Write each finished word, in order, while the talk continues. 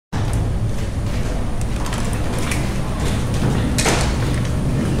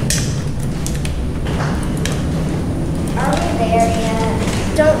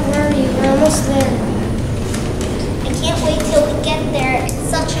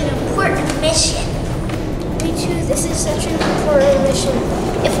mission. Me too. This is such an important mission.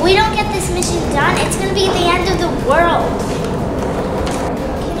 If we don't get this mission done, it's gonna be the end of the world.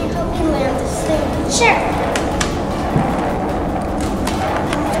 Can you help me land this thing? Sure.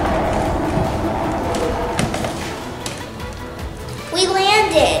 We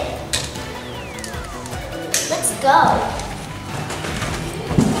landed. Let's go.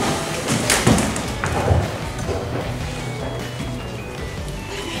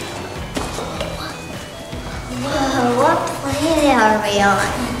 Whoa, what planet are we on?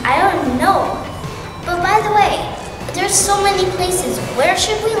 I don't know. But by the way, there's so many places. Where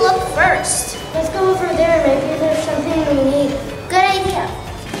should we look first? Let's go over there. Maybe there's something we need. Good idea.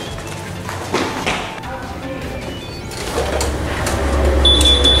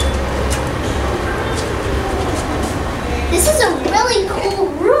 This is a really cool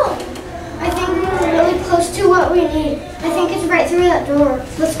room. I think we're really close to what we need. I think it's right through that door.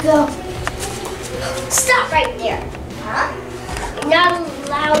 Let's go. Stop right there. Huh? You're not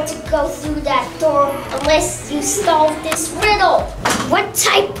allowed to go through that door unless you solve this riddle. What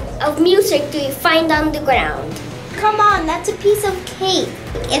type of music do you find on the ground? Come on, that's a piece of cake.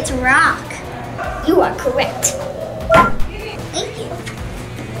 It's rock. You are correct. Thank you.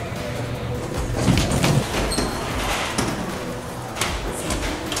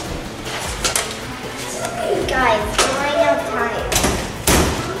 Guys, we're running out of time.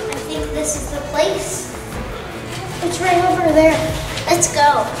 I think this is the place. It's right over there. Let's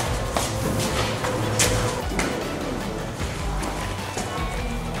go.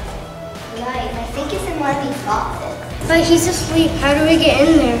 Guys, I think it's in one of these boxes. But he's asleep. How do we get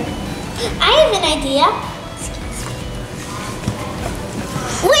in there? I have an idea.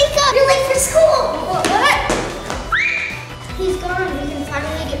 Wake up! You're late for school! What? He's gone. We can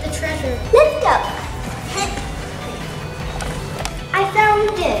finally get the treasure. Let's go. I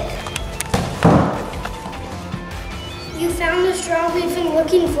found it. You found the straw we've been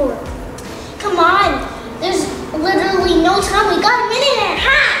looking for. Come on. There's literally no time. We got a minute and a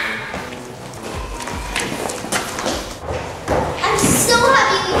half. I'm so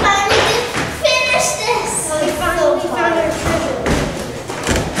happy we finally did finish this. We finally found our treasure.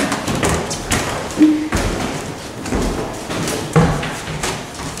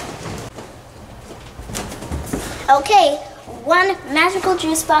 Okay, one magical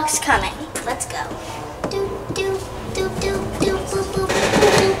juice box coming. Let's go. Do, do, do, do, do, boop, boop, boop,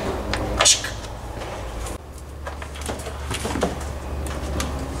 boop.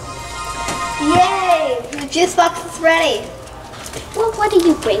 Yay! The juice box is ready. Well, what are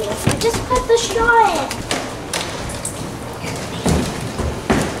you bringing for? Just put the straw in.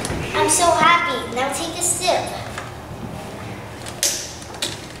 I'm so happy. Now take a sip.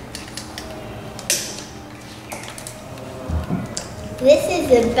 This is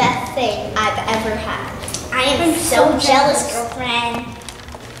the best thing I've ever had. I am so jealous, girlfriend.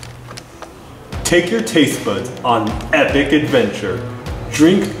 Take your taste buds on epic adventure.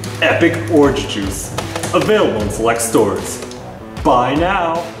 Drink epic orange juice. Available in select stores. Buy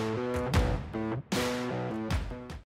now.